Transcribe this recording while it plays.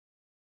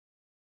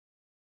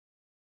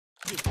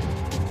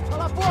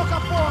Cala a boca,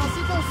 porra!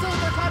 Se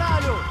concentra,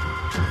 caralho!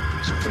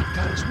 As freaked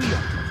out as we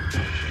are.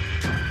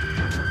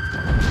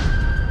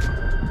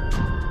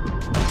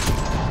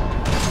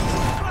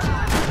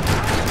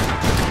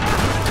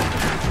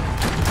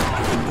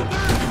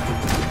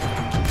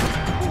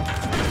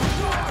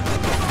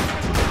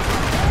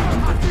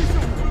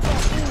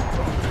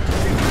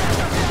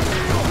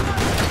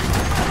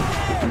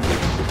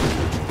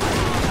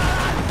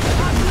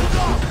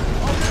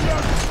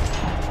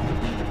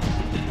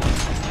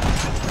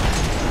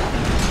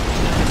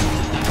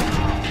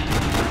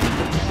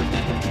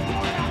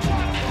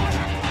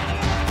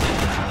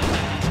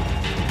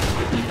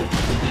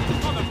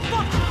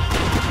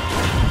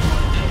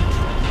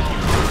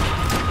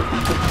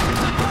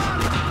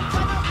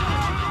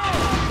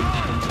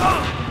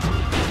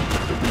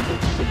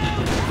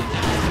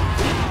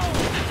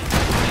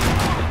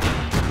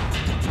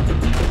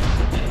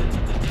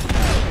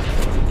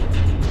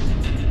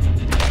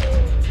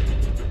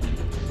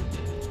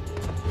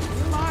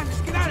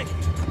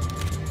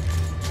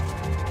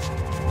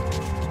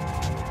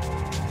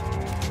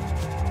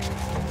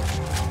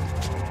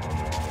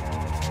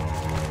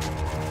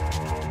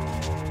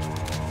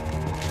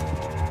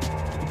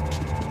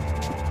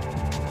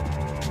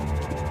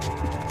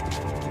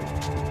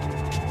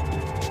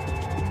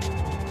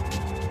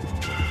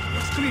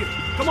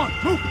 Come on,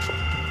 move!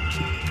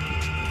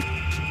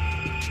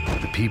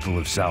 The people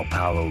of Sao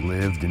Paulo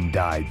lived and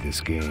died this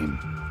game.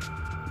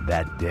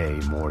 That day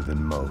more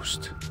than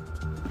most.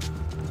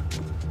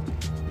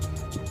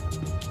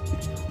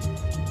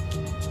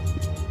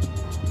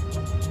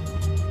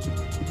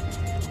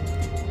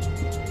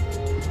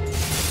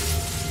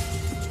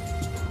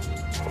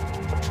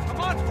 Come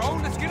on, bro,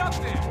 let's get up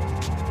there!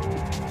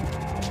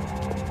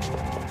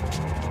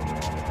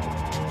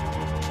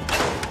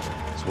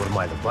 So what am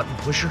I, the button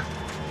pusher?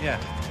 Yeah.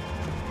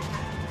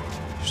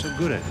 You're so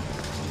good at it.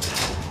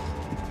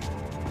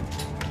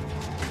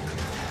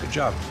 Good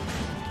job.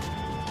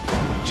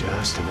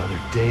 Just another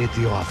day at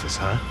the office,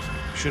 huh?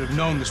 Should have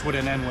known this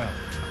wouldn't end well.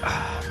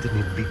 Didn't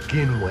even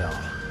begin well.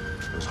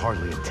 It was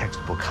hardly a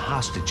textbook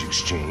hostage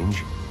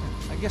exchange.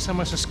 I guess I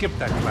must have skipped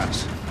that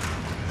class.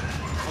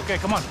 Okay,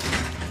 come on.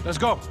 Let's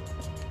go.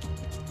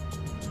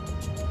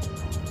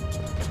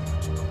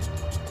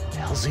 The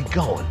hell's he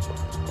going?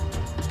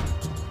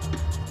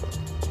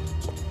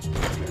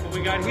 What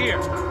we got here?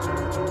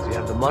 Does he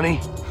have the money?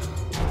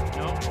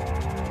 No.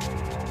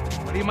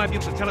 But he might be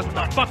able to tell us what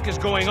the fuck is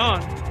going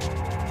on.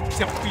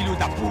 Seu filho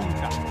da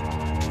puta!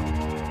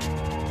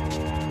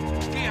 O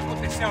que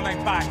aconteceu lá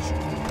embaixo?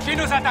 Quem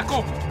nos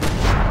atacou?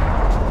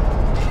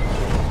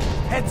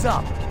 Heads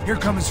up! Here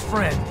come his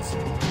friends.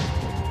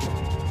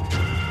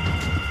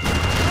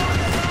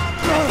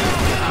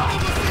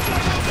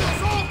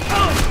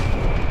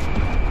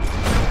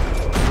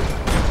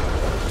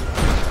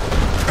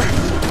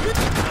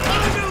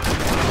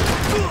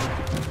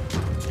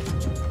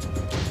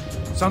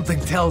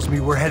 Something tells me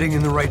we're heading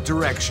in the right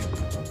direction.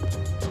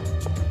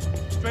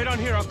 Straight on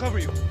here, I'll cover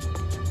you.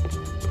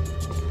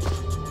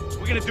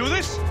 We gonna do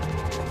this?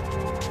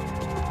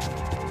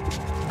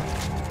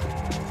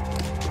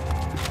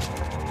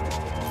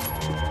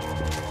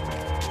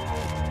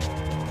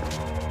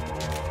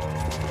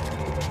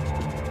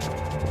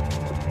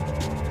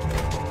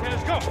 Okay,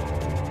 let's go.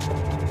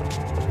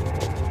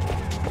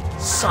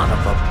 Son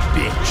of a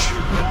bitch!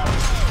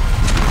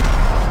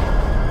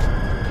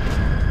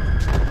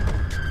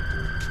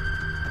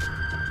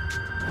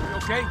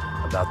 Okay?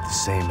 About the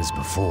same as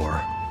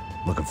before.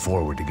 Looking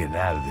forward to getting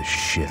out of this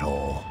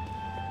shithole.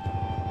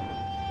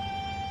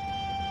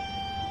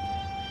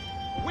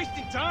 We're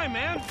wasting time,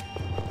 man.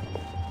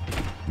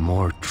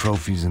 More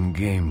trophies and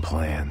game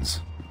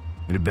plans.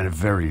 It had been a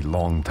very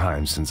long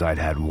time since I'd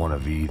had one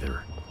of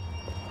either.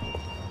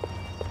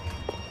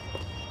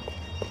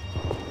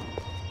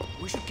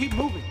 We should keep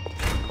moving.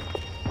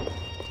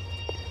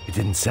 It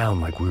didn't sound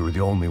like we were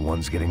the only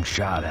ones getting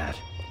shot at.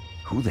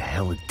 Who the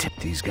hell had tipped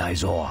these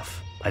guys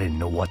off? I didn't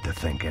know what to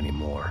think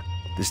anymore.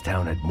 This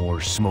town had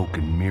more smoke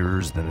and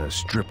mirrors than a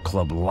strip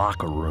club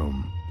locker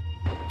room.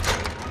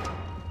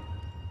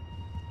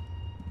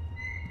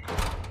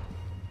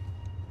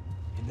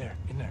 In there,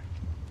 in there.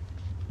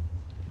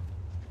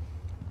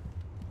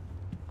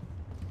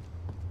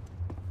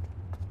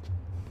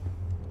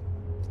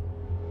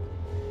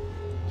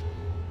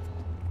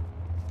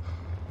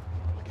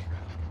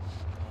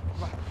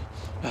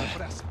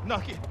 Pressa. Não,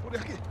 aqui. Por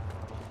aqui.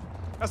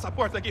 Essa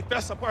porta aqui, fecha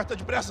essa porta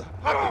depressa.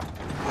 Rápido.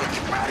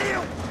 Que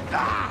pariu!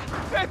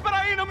 Ei,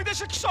 peraí, não me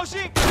deixa aqui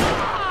sozinho.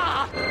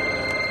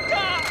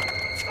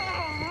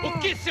 O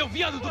que, seu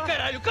viado do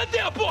caralho? Cadê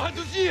a porra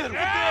do dinheiro?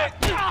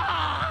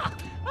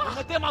 Vou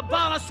meter uma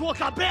bala na sua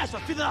cabeça,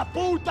 filha da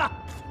puta!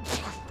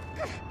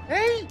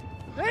 Hein?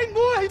 Hein,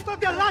 morre,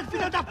 favelado,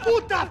 filha da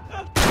puta!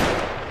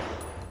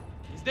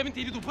 Eles devem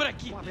ter ido por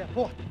aqui. Vamos abrir a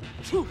porta.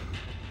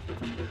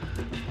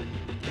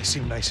 They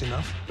seem nice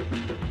enough.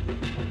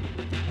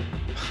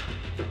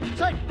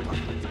 Sai!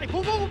 Sai!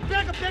 Vamos,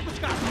 pega os caras! Pega os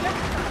caras!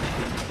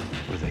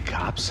 Were they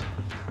cops?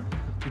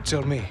 You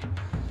tell me.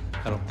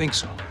 I don't think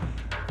so.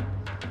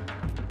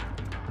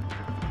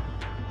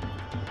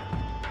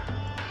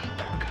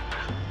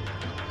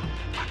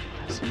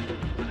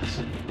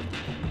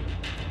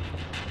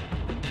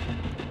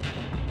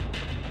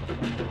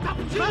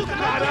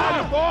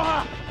 Caralho,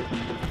 porra!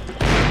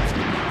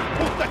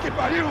 Puta que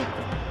pariu!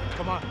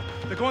 Come on.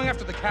 They're going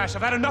after the cash.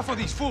 I've had enough of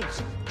these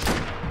fools.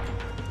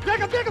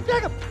 Pega, pega,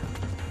 pega!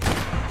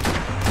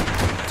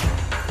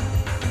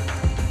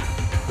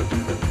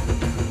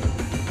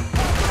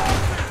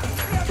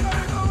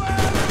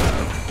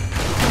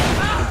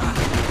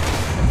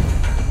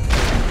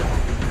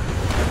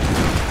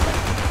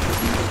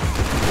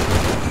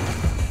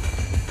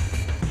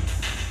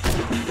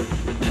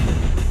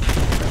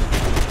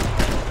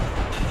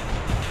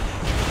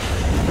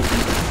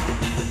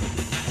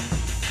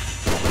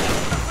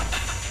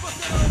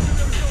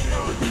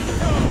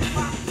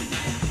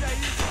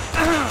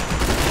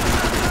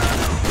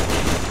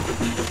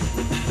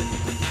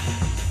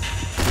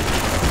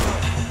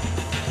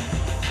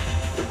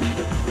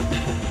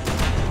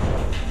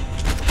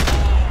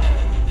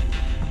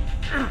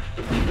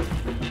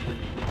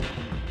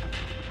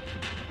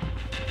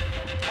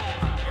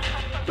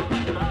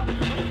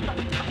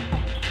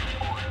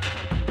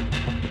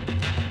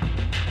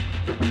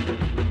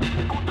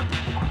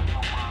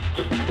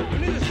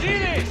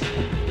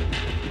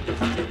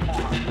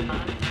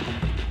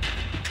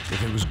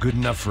 If it was good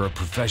enough for a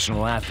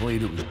professional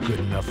athlete, it was good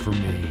enough for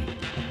me.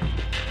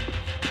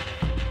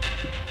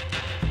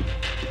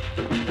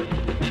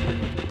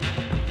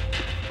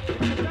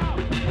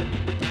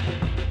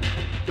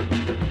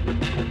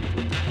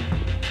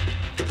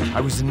 I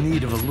was in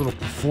need of a little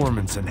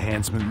performance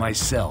enhancement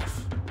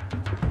myself.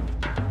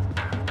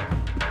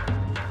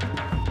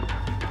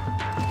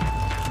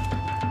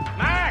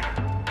 Mac!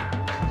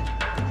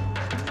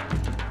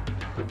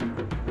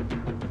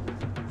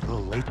 A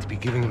little late to be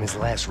giving him his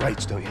last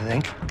rites, don't you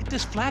think? Look at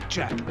this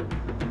flakjack.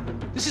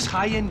 This is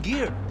high-end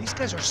gear. These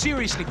guys are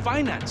seriously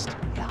financed.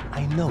 Yeah,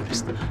 I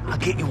noticed. I'll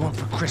get you one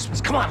for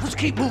Christmas. Come on, let's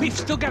keep moving. We've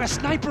still got a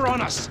sniper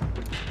on us.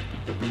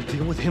 We'll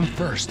deal with him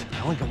first.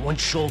 I only got one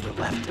shoulder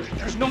left.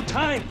 There's no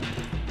time.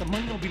 The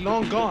money will be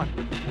long gone.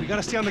 We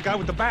gotta stay on the guy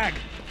with the bag.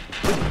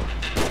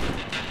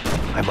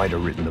 I might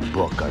have written a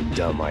book on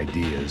dumb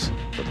ideas,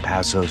 but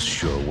Passos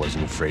sure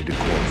wasn't afraid to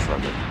quote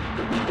from it.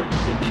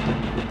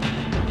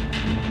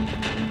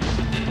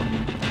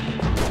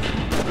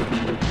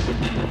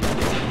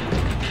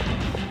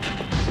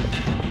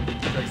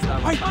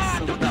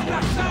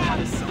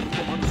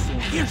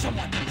 Here's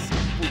someone.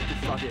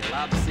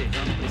 Favelado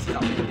serrano precisa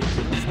aprender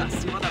que está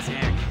acima das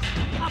regras.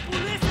 A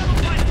polícia não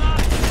faz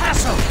nada!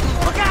 Passo!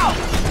 Look out!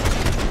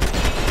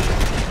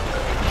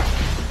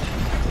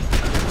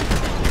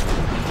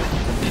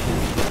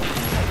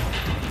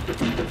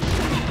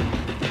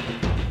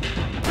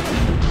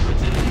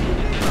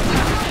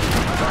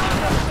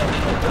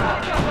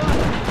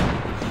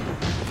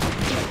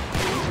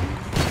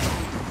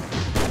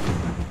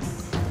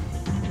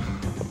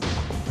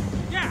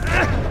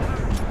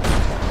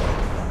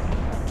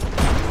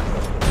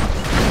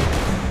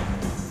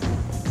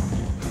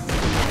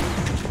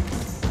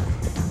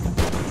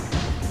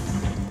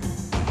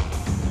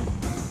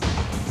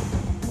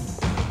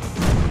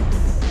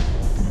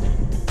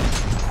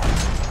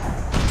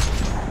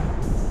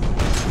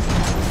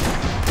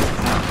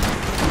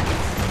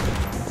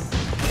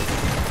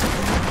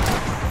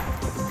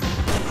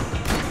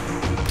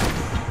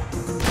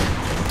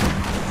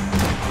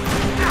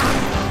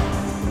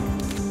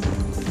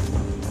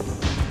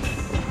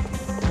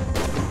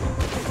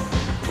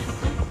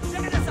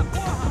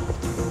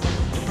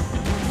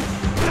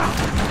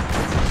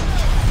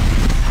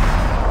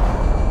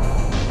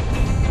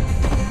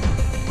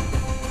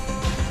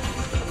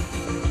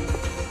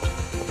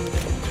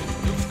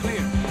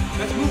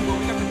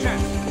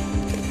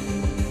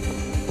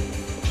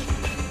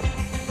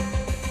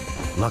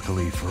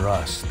 Luckily for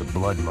us, the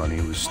blood money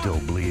was still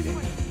bleeding.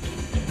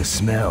 The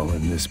smell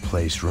in this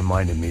place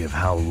reminded me of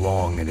how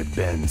long it had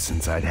been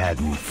since I'd had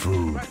any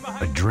food.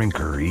 A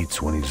drinker eats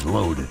when he's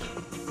loaded.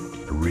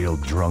 A real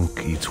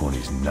drunk eats when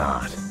he's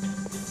not.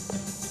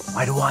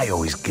 Why do I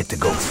always get to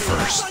go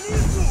first?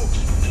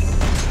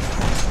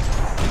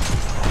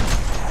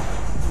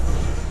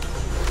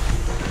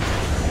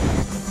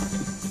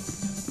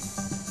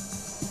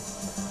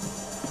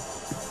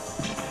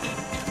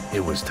 It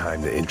was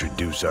time to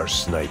introduce our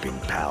sniping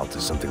pal to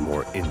something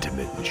more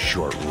intimate and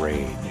short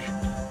range.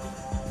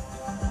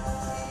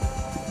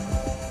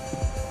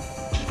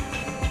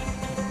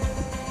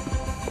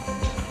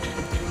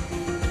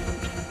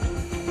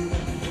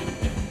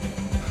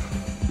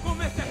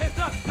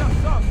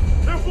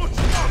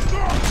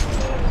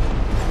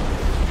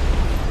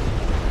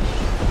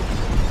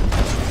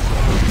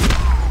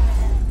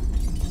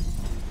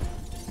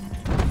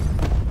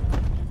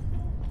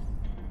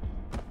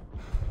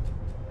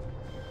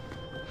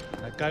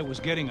 That guy was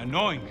getting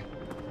annoying.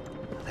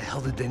 What the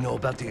hell did they know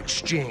about the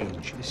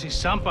exchange? This is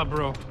Sampa,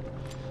 bro.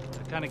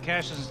 That kind of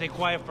cash doesn't stay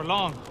quiet for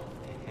long.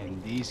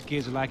 And these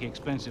kids like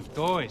expensive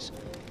toys.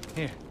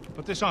 Here,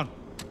 put this on.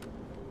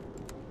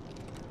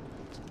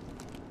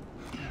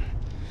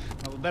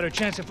 Have a better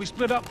chance if we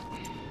split up.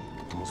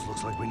 Almost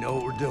looks like we know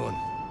what we're doing.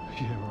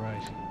 Yeah,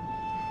 right.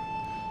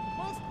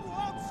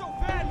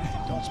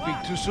 Don't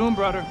speak too soon,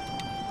 brother.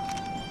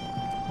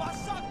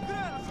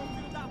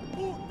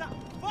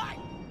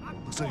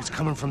 Looks like it's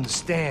coming from the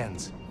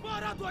stands.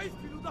 Parado aí,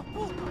 filho da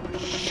puta!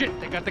 Shit,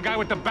 they got the guy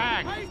with the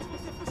bag. Aí, se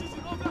você fugir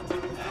de novo, eu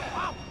atiro no seu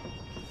pau!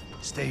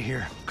 Stay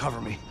here.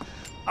 Cover me.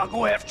 I'll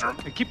go after him.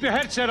 Hey, keep your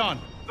headset on.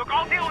 Look,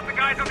 I'll deal with the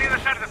guys on the other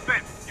side of the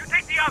fence. You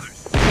take the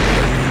others.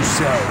 Whatever you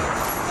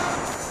say.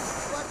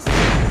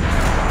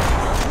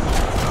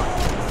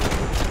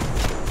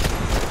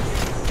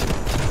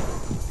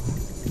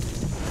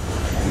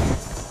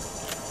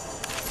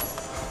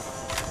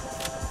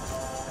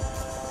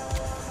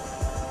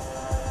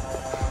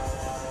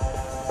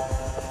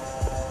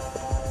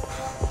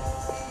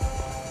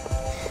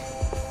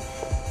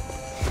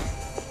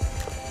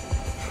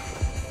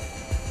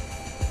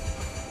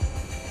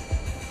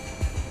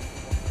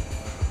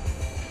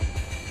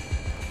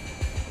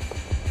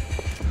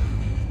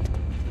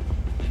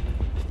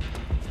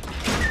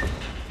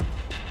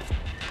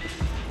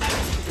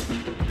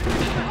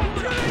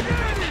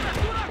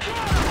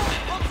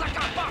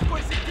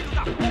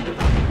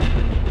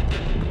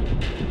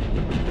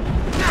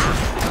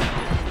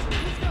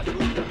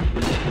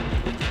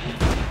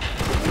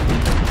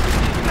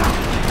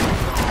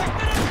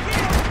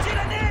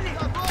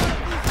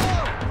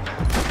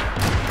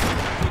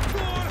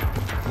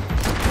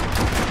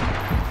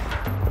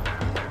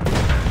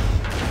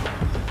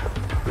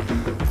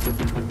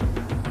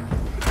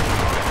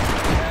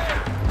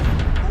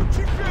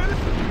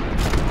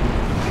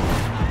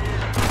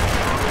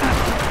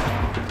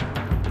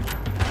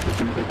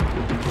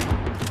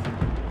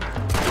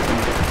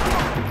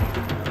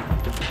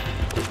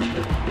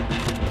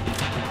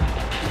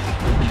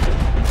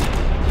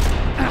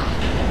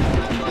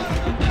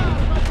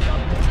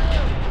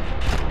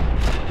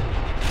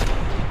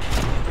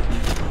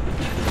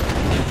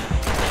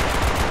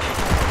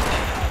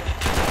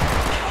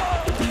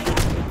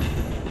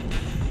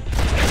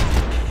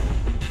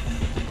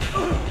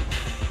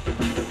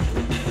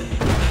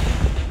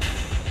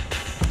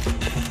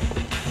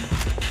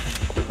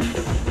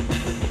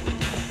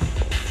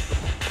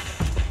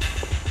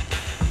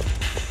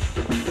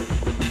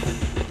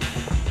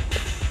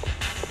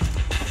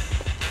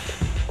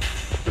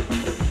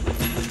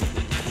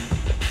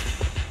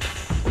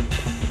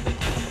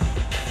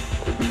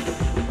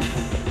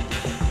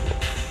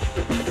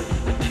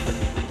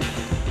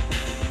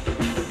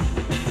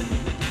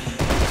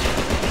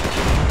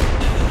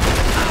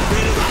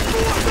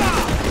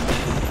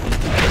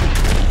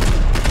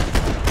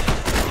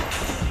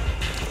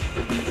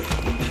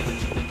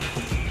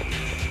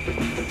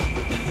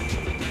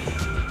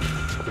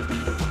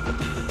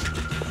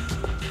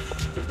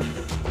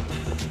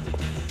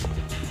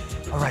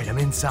 Alright, I'm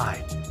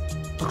inside.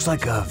 Looks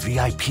like a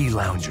VIP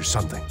lounge or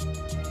something.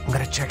 I'm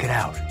gonna check it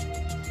out.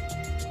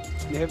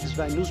 Neves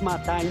vai nos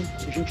matar, hein?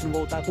 Se a gente não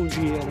voltar com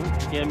dinheiro, hein?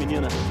 E a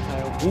menina?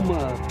 É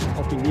alguma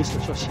alpinista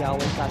social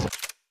lá em casa.